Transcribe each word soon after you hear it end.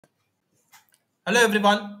Hello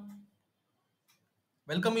everyone,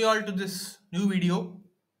 welcome you all to this new video.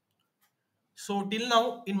 So till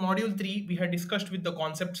now in module 3 we had discussed with the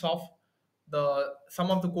concepts of the some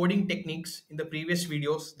of the coding techniques in the previous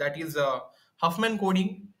videos, that is Huffman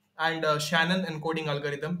coding and Shannon encoding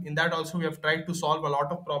algorithm. In that also we have tried to solve a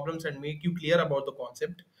lot of problems and make you clear about the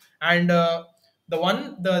concept. And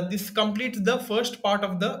this completes the first part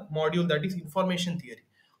of the module, that is information theory.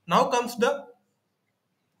 Now comes the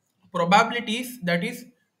probabilities, that is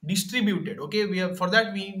distributed. Okay, we have, for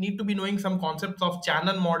that we need to be knowing some concepts of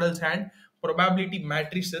channel models and probability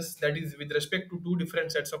matrices, that is with respect to two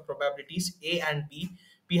different sets of probabilities A and B.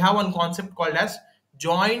 We have one concept called as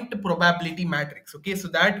joint probability matrix. Okay, so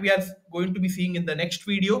that we are going to be seeing in the next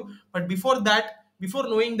video. But before that, before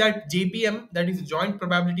knowing that JPM, that is joint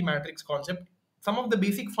probability matrix concept, some of the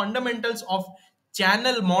basic fundamentals of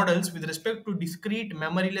channel models with respect to discrete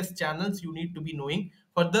memoryless channels you need to be knowing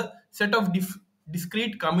for the set of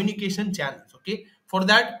discrete communication channels. Okay, for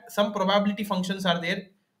that some probability functions are there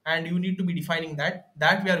and you need to be defining that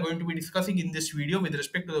we are going to be discussing in this video with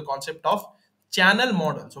respect to the concept of channel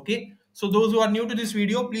models. Okay, so those who are new to this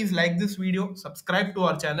video, please like this video, subscribe to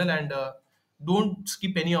our channel, and don't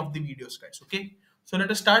skip any of the videos, guys. Okay, so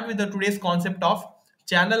let us start with the today's concept of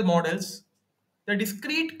channel models. The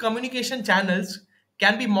discrete communication channels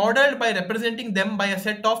can be modeled by representing them by a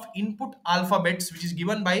set of input alphabets, which is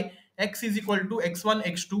given by x is equal to x1,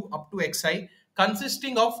 x2 up to xi,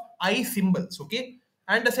 consisting of I symbols. Okay,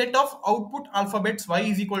 and a set of output alphabets y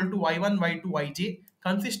is equal to y1, y2, yj,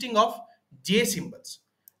 consisting of j symbols,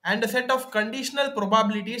 and a set of conditional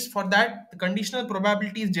probabilities. For that, the conditional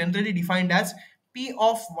probability is generally defined as p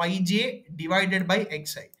of yj divided by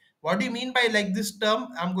xi. What do you mean by like this term?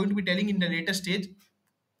 I'm going to be telling in the later stage.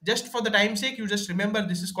 Just for the time sake, you just remember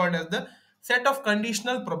this is called as the set of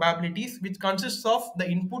conditional probabilities, which consists of the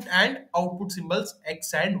input and output symbols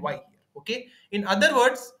x and y here. Okay, in other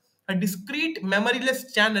words, a discrete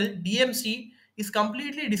memoryless channel DMC is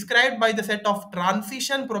completely described by the set of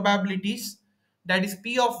transition probabilities, that is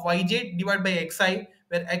p of yj divided by xi,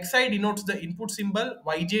 where xi denotes the input symbol,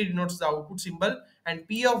 yj denotes the output symbol, and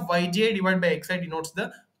p of yj divided by xi denotes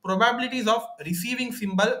the probabilities of receiving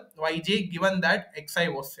symbol yj given that xi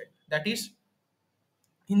was set. That is,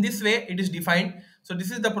 in this way it is defined. So this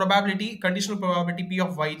is the probability, conditional probability p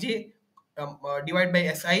of yj divided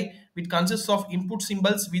by si, which consists of input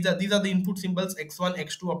symbols. These are the input symbols x1,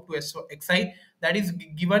 x2 up to xi, that is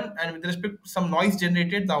given, and with respect to some noise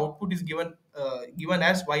generated, the output is given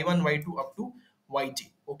as y1, y2 up to yj.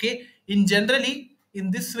 Okay, in generally in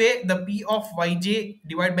this way the p of yj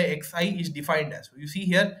divided by xi is defined as, so you see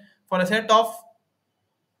here, for a set of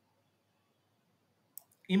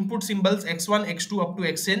input symbols x1, x2 up to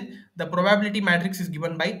xn, the probability matrix is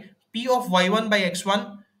given by p of y1 by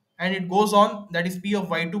x1, and it goes on, that is p of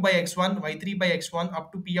y2 by x1, y3 by x1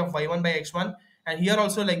 up to p of y1 by x1. And here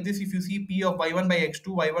also like this, if you see p of y1 by x2,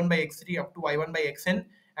 y1 by x3 up to y1 by xn,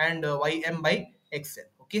 and ym by xn.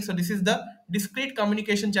 Okay, so this is the discrete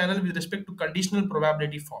communication channel with respect to conditional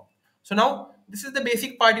probability form. So now this is the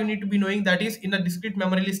basic part you need to be knowing, that is in a discrete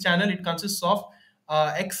memoryless channel it consists of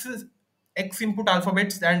x input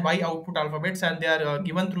alphabets and y output alphabets, and they are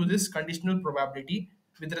given through this conditional probability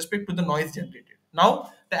with respect to the noise generated. Now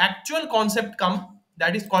the actual concept come,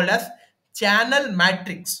 that is called as channel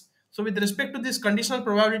matrix. So with respect to this conditional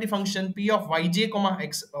probability function p of yj comma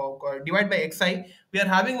x divided by xi, we are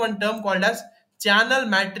having one term called as channel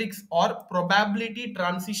matrix or probability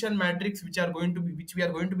transition matrix, which we are going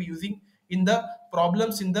to be using in the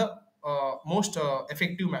problems in the most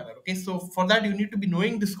effective manner. Okay, so for that you need to be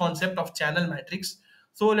knowing this concept of channel matrix.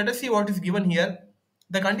 So let us see what is given here.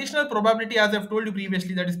 The conditional probability, as I've told you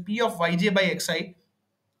previously, that is p of yj by xi,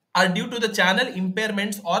 are due to the channel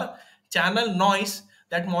impairments or channel noise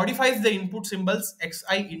that modifies the input symbols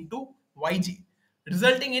xi into yj,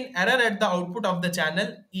 resulting in error at the output of the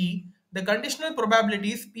channel E. The conditional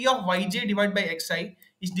probabilities p of yj divided by xi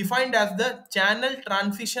is defined as the channel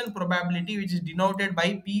transition probability, which is denoted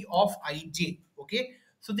by p of ij. Okay,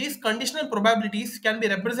 so these conditional probabilities can be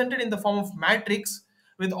represented in the form of matrix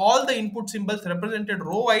with all the input symbols represented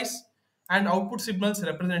row wise and output symbols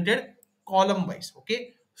represented column wise.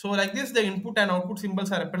 Okay, so like this the input and output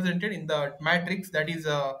symbols are represented in the matrix, that is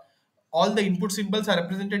all the input symbols are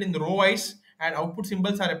represented in the row wise and output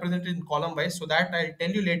symbols are represented in column wise. So that I'll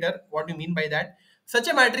tell you later what you mean by that. Such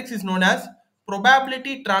a matrix is known as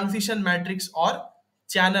probability transition matrix or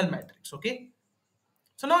channel matrix. Okay,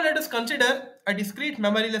 so now let us consider a discrete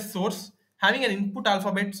memoryless source having an input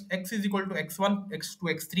alphabet x is equal to x1, x2,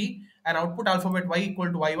 x3, and output alphabet y equal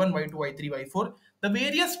to y1, y2, y3, y4. The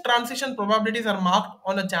various transition probabilities are marked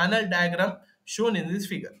on a channel diagram shown in this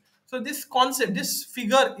figure. So this concept, this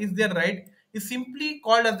figure is there, right, is simply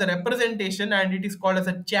called as the representation, and it is called as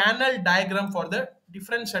a channel diagram for the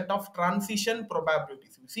different set of transition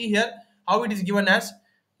probabilities. You see here how it is given as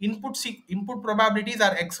input probabilities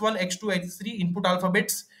are x1, x2, x3 input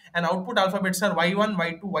alphabets, and output alphabets are y1,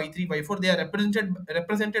 y2, y3, y4. They are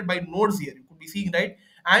represented by nodes here. You could be seeing, right,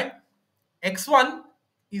 and x1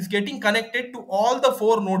 is getting connected to all the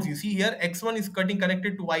four nodes. You see here x1 is getting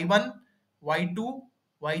connected to y1, y2,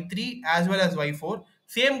 y3 as well as y4.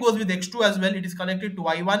 Same goes with x2 as well. It is connected to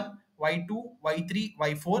y1, y2, y3,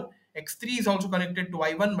 y4. x3 is also connected to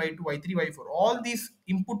y1, y2, y3, y4. All these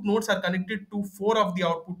input nodes are connected to four of the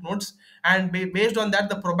output nodes, and based on that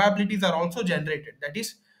the probabilities are also generated. That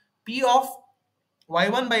is, p of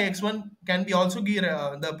y1 by x1 can be also given,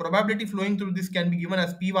 the probability flowing through this can be given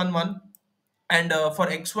as p11, and for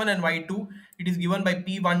x1 and y2 it is given by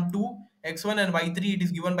p12, x1 and y3 it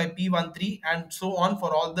is given by p13, and so on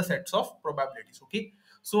for all the sets of probabilities. Okay,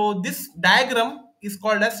 so this diagram is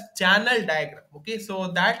called as channel diagram. Okay,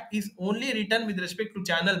 so that is only written with respect to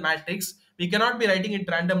channel matrix. We cannot be writing it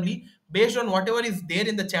randomly. Based on whatever is there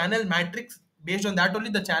in the channel matrix, based on that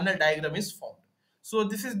only the channel diagram is formed. So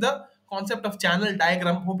this is the concept of channel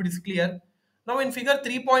diagram. Hope it is clear. Now in figure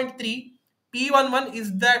 3.3, P11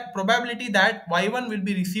 is the probability that Y1 will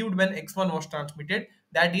be received when X1 was transmitted.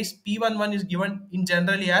 That is, P11 is given in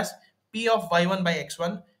generally as P of Y1 by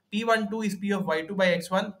X1. P12 is P of Y2 by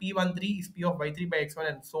X1. P13 is P of Y3 by X1,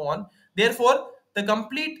 and so on. Therefore, the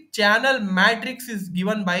complete channel matrix is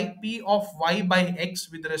given by P of Y by X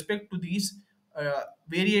with respect to these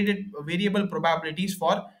variable probabilities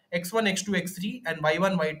for x1, x2, x3, and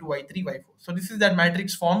y1, y2, y3, y4. So this is that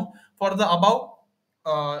matrix form for the above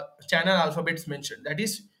channel alphabets mentioned. That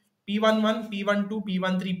is P11, P12,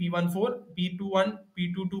 P13, P14, P21,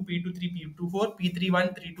 P22, P23, P24,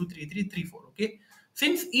 P31, 32, 33, 34. Okay.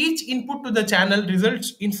 Since each input to the channel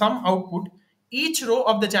results in some output, each row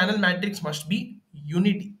of the channel matrix must be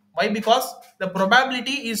unity. Why? Because the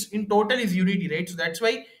probability is in total is unity, right? So that's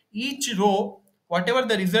why each row, whatever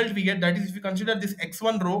the result we get, that is, if you consider this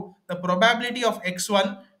x1 row, the probability of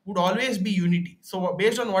x1 would always be unity. So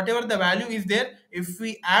based on whatever the value is there, if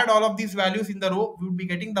we add all of these values in the row, we would be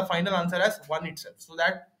getting the final answer as 1 itself. So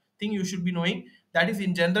that thing you should be knowing. That is,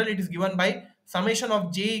 in general, it is given by summation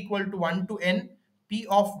of j equal to 1 to n p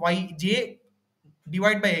of yj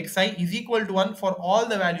divided by xi is equal to 1 for all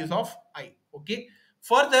the values of I. Okay.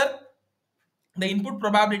 Further, the input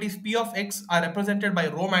probabilities P of x are represented by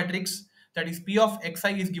row matrix. That is, P of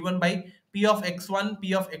xi is given by P of x1,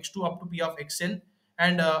 P of x2 up to P of xn,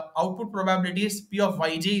 and output probabilities P of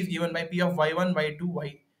yj is given by P of y1, y2,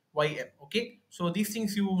 ym. Okay, so these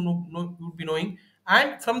things you would be knowing.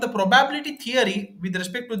 And from the probability theory, with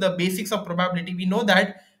respect to the basics of probability, we know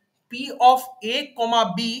that P of A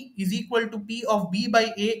comma B is equal to P of B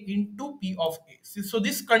by A into P of A. So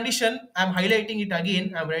this condition, I'm highlighting it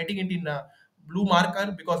again. I'm writing it in a blue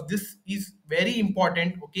marker because this is very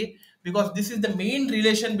important. Okay, because this is the main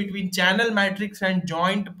relation between channel matrix and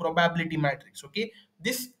joint probability matrix. Okay,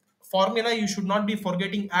 this formula you should not be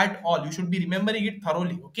forgetting at all. You should be remembering it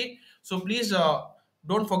thoroughly. Okay, so please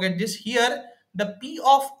don't forget this. Here the P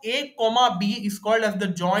of A comma B is called as the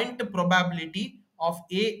joint probability of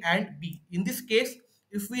A and B. In this case,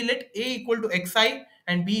 if we let A equal to xi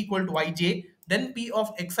and B equal to yj, then P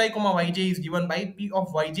of xi comma yj is given by P of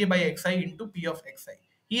yj by xi into P of xi.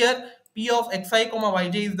 Here P of xi comma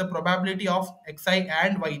yj is the probability of xi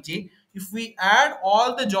and yj. If we add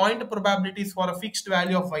all the joint probabilities for a fixed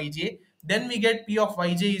value of yj, then we get P of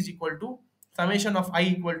yj is equal to summation of I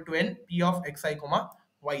equal to n P of xi comma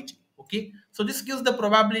yj. Okay, so this gives the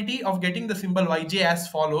probability of getting the symbol yj as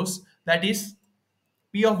follows. That is,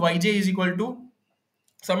 P of yj is equal to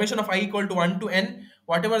summation of I equal to 1 to n,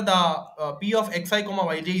 whatever the P of xi comma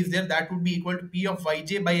yj is there, that would be equal to P of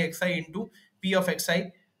yj by xi into P of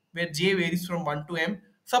xi, where j varies from 1 to m.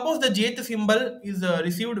 Suppose the jth symbol is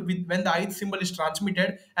received with when the ith symbol is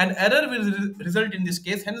transmitted, an error will result in this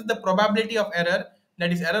case. Hence the probability of error,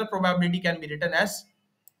 that is error probability, can be written as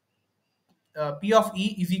P of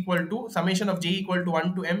E is equal to summation of j equal to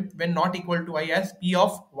 1 to m when not equal to I as P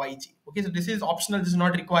of yj. Okay, so this is optional, this is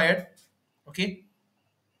not required. Okay,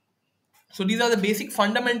 so these are the basic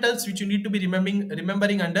fundamentals which you need to be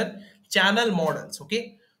remembering under channel models.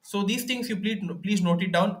 Okay, so these things you please note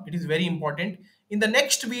it down, it is very important. In the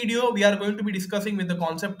next video we are going to be discussing with the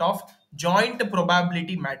concept of joint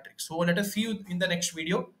probability matrix. So let us see you in the next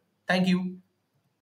video. Thank you.